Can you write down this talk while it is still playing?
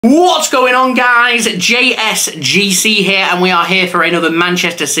What's going on, guys? JSGC here, and we are here for another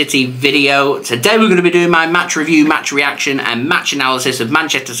Manchester City video. Today we're going to be doing my match review, match reaction and match analysis of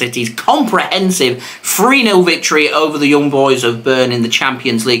Manchester City's comprehensive 3-0 victory over the Young Boys of Bern in the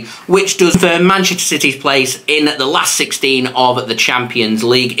Champions League, which does confirm Manchester City's place in the last 16 of the Champions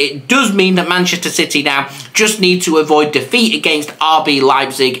League. It does mean that Manchester City now just need to avoid defeat against RB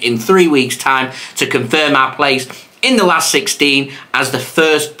Leipzig in 3 weeks' time to confirm our place in the last 16 as the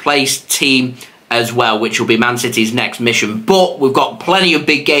first place team as well, which will be Man City's next mission. But we've got plenty of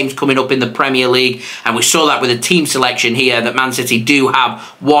big games coming up in the Premier League, and we saw that with the team selection here, that Man City do have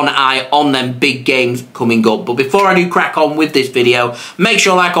one eye on them big games coming up. But before I do crack on with this video, make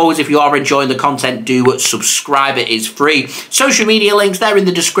sure, like always, if you are enjoying the content, do subscribe. It is free. Social media links there in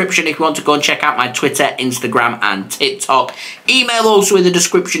the description if you want to go and check out my Twitter, Instagram and TikTok. Email also in the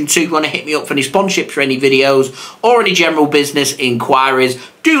description too if you want to hit me up for any sponsorships for any videos or any general business inquiries.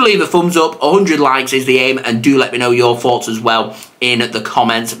 Do leave a thumbs up, 100 likes is the aim, and do let me know your thoughts as well in the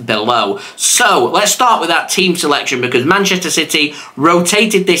comments below. So, let's start with that team selection, because Manchester City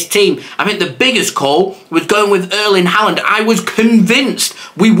rotated this team. I think the biggest call was going with Erling Haaland. I was convinced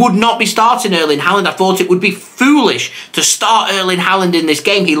we would not be starting Erling Haaland. I thought it would be foolish to start Erling Haaland in this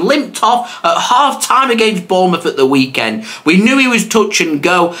game. He limped off at half-time against Bournemouth at the weekend. We knew he was touch and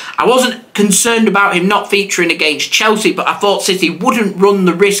go. I wasn't concerned about him not featuring against Chelsea, but I thought City wouldn't run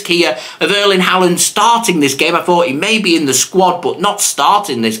the risk here of Erling Haaland starting this game. I thought he may be in the squad, but not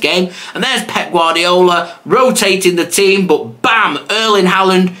starting this game. And there's Pep Guardiola rotating the team, but bam, Erling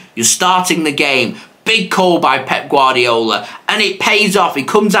Haaland, you're starting the game. Big call by Pep Guardiola, and it pays off. He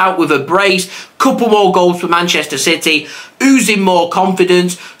comes out with a brace, couple more goals for Manchester City, oozing more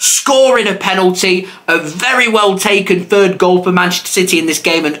confidence, scoring a penalty, a very well taken third goal for Manchester City in this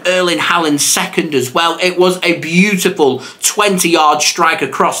game, and Erling Haaland's second as well. It was a beautiful 20-yard strike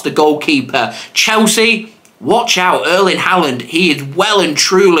across the goalkeeper. Chelsea, watch out, Erling Haaland, he is well and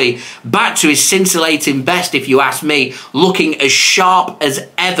truly back to his scintillating best, if you ask me, looking as sharp as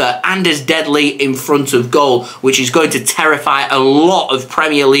ever and as deadly in front of goal, which is going to terrify a lot of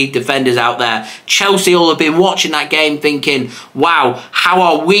Premier League defenders out there. Chelsea all have been watching that game thinking, wow, how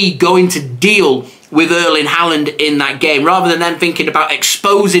are we going to deal with Erling Haaland in that game, rather than them thinking about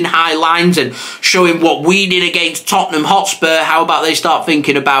exposing high lines and showing what we did against Tottenham Hotspur. How about they start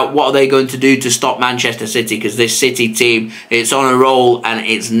thinking about what are they going to do to stop Manchester City, because this City team, it's on a roll and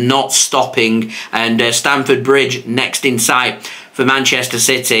it's not stopping. And Stamford Bridge next in sight for Manchester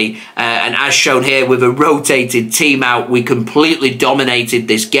City, and as shown here with a rotated team out, we completely dominated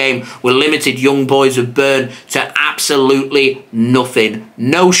this game. We limited Young Boys of Bern to absolutely nothing.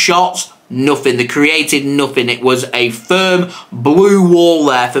 No shots, nothing. They created nothing. It was a firm blue wall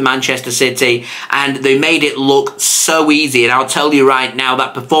there for Manchester City, and they made it look so easy. And I'll tell you right now,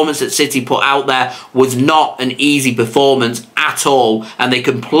 that performance that City put out there was not an easy performance at all, and they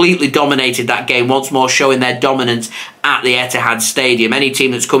completely dominated that game, once more showing their dominance at the Etihad Stadium. Any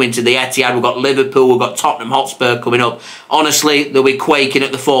team that's coming to the Etihad, we've got Liverpool, we've got Tottenham Hotspur coming up, honestly, they'll be quaking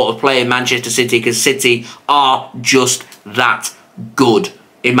at the thought of playing Manchester City, because City are just that good,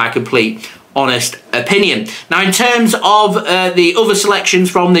 in my complete honest opinion. Now, in terms of the other selections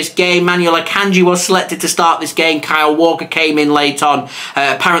from this game, Manuel Akanji was selected to start this game. Kyle Walker came in late on,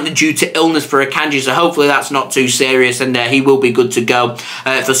 apparently due to illness for Akanji, so hopefully that's not too serious, and he will be good to go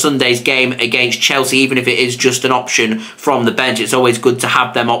for Sunday's game against Chelsea, even if it is just an option from the bench. It's always good to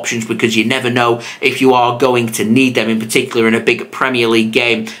have them options, because you never know if you are going to need them, in particular in a big Premier League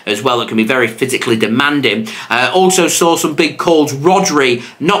game as well that can be very physically demanding. Also saw some big calls. Rodri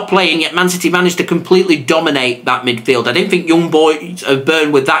not playing yet. Man City managed to completely dominate that midfield. I didn't think Young Boys of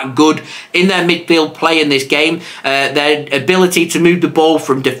Bern were that good in their midfield play in this game. Their ability to move the ball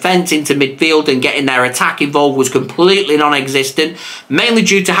from defence into midfield and getting their attack involved was completely non-existent, mainly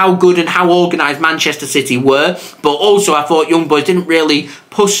due to how good and how organised Manchester City were. But also I thought Young Boys didn't really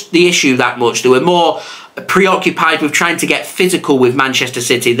push the issue that much. They were more preoccupied with trying to get physical with Manchester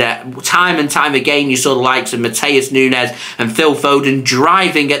City. That time and time again you saw the likes of Matheus Nunes and Phil Foden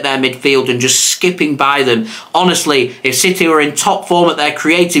driving at their midfield and just skipping by them. Honestly, if City were in top form at their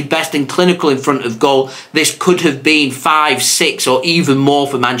creative best and clinical in front of goal, this could have been 5, 6 or even more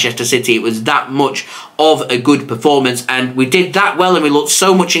for Manchester City. It was that much of a good performance, and we did that well, and we looked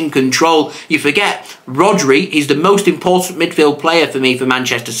so much in control. You forget Rodri is the most important midfield player for me for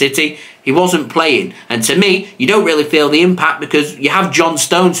Manchester City. he wasn't playing. And to me, you don't really feel the impact because you have John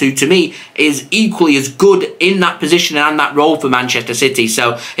Stones, who to me is equally as good in that position and that role for Manchester City.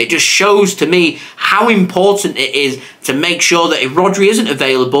 So it just shows to me how important it is to make sure that if Rodri isn't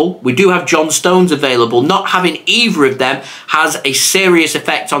available, we do have John Stones available. Not having either of them has a serious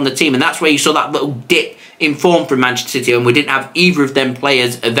effect on the team. And that's where you saw that little dip in form from Manchester City, and we didn't have either of them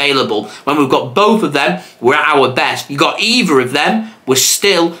players available. When we've got both of them, we're at our best. You got either of them, we're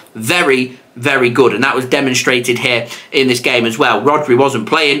still very, very good, and that was demonstrated here in this game as well. Rodri wasn't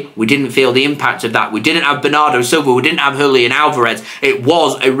playing. We didn't feel the impact of that. We didn't have Bernardo Silva. We didn't have Julian Alvarez. It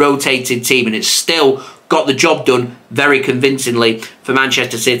was a rotated team, and it still got the job done very convincingly for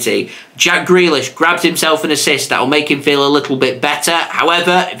Manchester City. Jack Grealish grabs himself an assist. That'll make him feel a little bit better.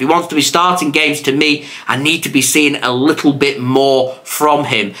 However, if he wants to be starting games, to me, I need to be seeing a little bit more from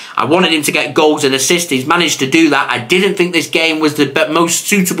him. I wanted him to get goals and assists. He's managed to do that. I didn't think this game was the most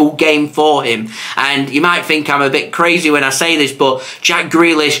suitable game for him. And you might think I'm a bit crazy when I say this, but Jack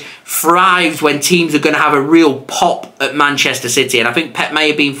Grealish thrives when teams are going to have a real pop at Manchester City. And I think Pep may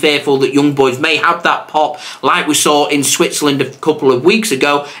have been fearful that young boys may have that pop like we saw in Switzerland a couple of weeks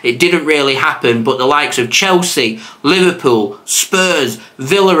ago. It didn't really happen, but the likes of Chelsea, Liverpool, Spurs,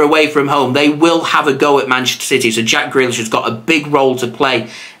 Villa away from home, they will have a go at Manchester City. So Jack Grealish has got a big role to play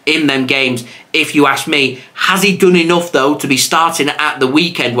in them games, if you ask me. Has he done enough, though, to be starting at the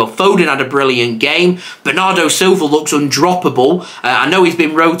weekend? Well, Foden had a brilliant game. Bernardo Silva looks undroppable. I know he's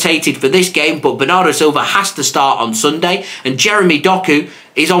been rotated for this game, but Bernardo Silva has to start on Sunday. And Jeremy Doku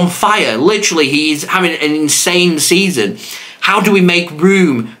is on fire. Literally, he's having an insane season. How do we make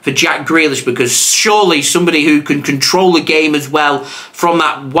room for Jack Grealish? Because surely somebody who can control the game as well from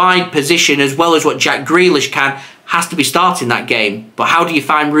that wide position, as well as what Jack Grealish can, has to be starting that game. But how do you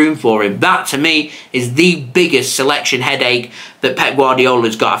find room for him? That, to me, is the biggest selection headache that Pep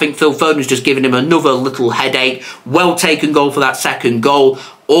Guardiola's got. I think Phil Foden's just given him another little headache. Well taken goal for that second goal.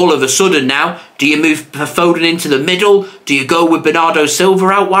 All of a sudden now, do you move Foden into the middle? Do you go with Bernardo Silva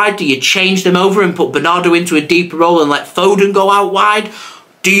out wide? Do you change them over and put Bernardo into a deeper role and let Foden go out wide?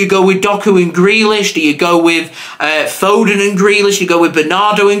 Do you go with Doku and Grealish? Do you go with Foden and Grealish? Do you go with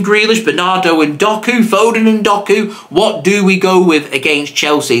Bernardo and Grealish? Bernardo and Doku? Foden and Doku? What do we go with against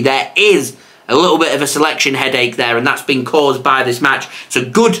Chelsea? There is a little bit of a selection headache there, and that's been caused by this match. It's a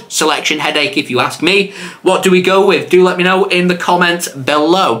good selection headache, if you ask me. What do we go with? Do let me know in the comments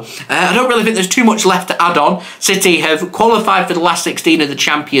below. I don't really think there's too much left to add on. City have qualified for the last 16 of the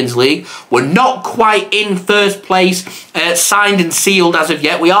Champions League. We're not quite in first place, signed and sealed as of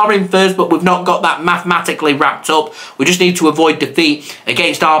yet. We are in first, but we've not got that mathematically wrapped up. We just need to avoid defeat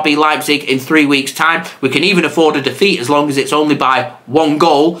against RB Leipzig in 3 weeks' time. We can even afford a defeat as long as it's only by 1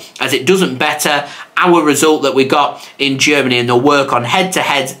 goal, as it doesn't better our result that we got in Germany, and they'll work on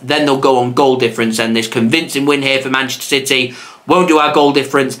head-to-heads, then they'll go on goal difference, and this convincing win here for Manchester City won't do our goal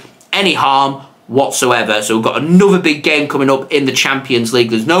difference any harm whatsoever. So we've got another big game coming up in the Champions League.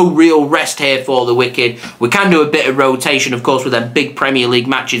 There's no real rest here for the Wicked. We can do a bit of rotation, of course, with them big Premier League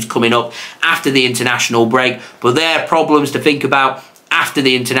matches coming up after the international break, but there are problems to think about after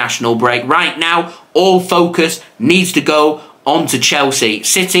the international break. Right now, all focus needs to go on to Chelsea.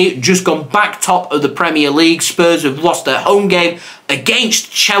 City just gone back top of the Premier League. Spurs have lost their home game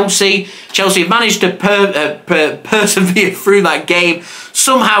against Chelsea. Chelsea have managed to persevere through that game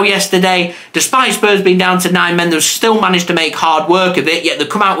somehow yesterday. Despite Spurs being down to 9 men, they've still managed to make hard work of it, yet they've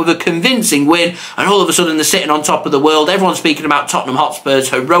come out with a convincing win, and all of a sudden they're sitting on top of the world. Everyone's speaking about Tottenham Hotspur's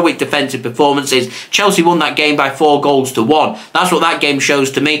heroic defensive performances. Chelsea won that game by 4 goals to 1. That's what that game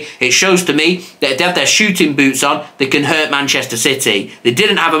shows to me. It shows to me that if they have their shooting boots on, they can hurt Manchester City. They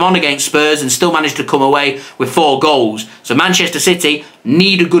didn't have them on against Spurs and still managed to come away with 4 goals. So Manchester City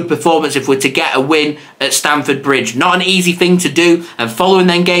need a good performance if we're to get a win at Stamford Bridge. Not an easy thing to do, and following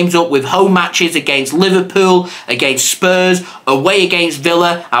them games up with home matches against Liverpool, against Spurs, away against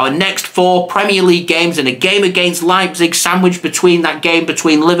Villa, our next 4 Premier League games, and a game against Leipzig sandwiched between that game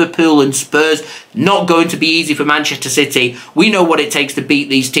between Liverpool and Spurs. Not going to be easy for Manchester City. We know what it takes to beat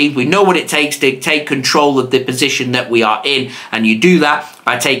these teams. We know what it takes to take control of the position that we are in, and you do that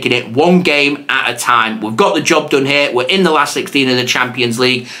by taking it 1 game at a time. We've got the job done here. We're in the last 16 of the Champions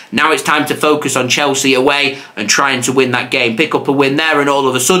League. Now it's time to focus on Chelsea away and trying to win that game. Pick up a win there, and all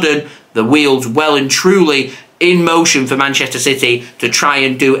of a sudden the wheels well and truly in motion for Manchester City to try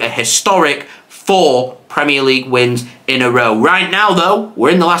and do a historic 4 Premier League wins in a row. Right now, though, we're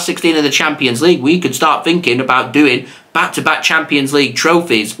in the last 16 of the Champions League. We could start thinking about doing back-to-back Champions League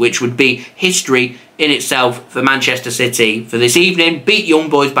trophies, which would be history in itself for Manchester City. For this evening, beat Young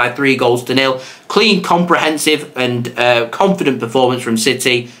Boys by 3 goals to 0. Clean, comprehensive and confident performance from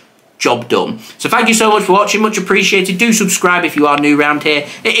City. job done. So thank you so much for watching, much appreciated. Do subscribe if you are new around here.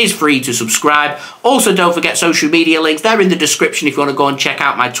 It is free to subscribe. Also, don't forget social media links. They're in the description if you want to go and check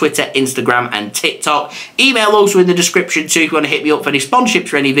out my Twitter, Instagram and TikTok. Email also in the description too if you want to hit me up for any sponsorships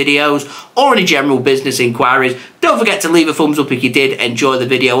for any videos or any general business inquiries. Don't forget to leave a thumbs up if you did enjoy the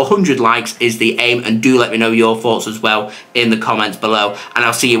video. 100 likes is the aim, and do let me know your thoughts as well in the comments below. And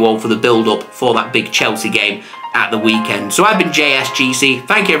I'll see you all for the build-up for that big Chelsea game at the weekend. So I've been JSGC.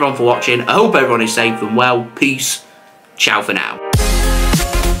 Thank you everyone for watching. I hope everyone is safe and well. Peace. Ciao for now.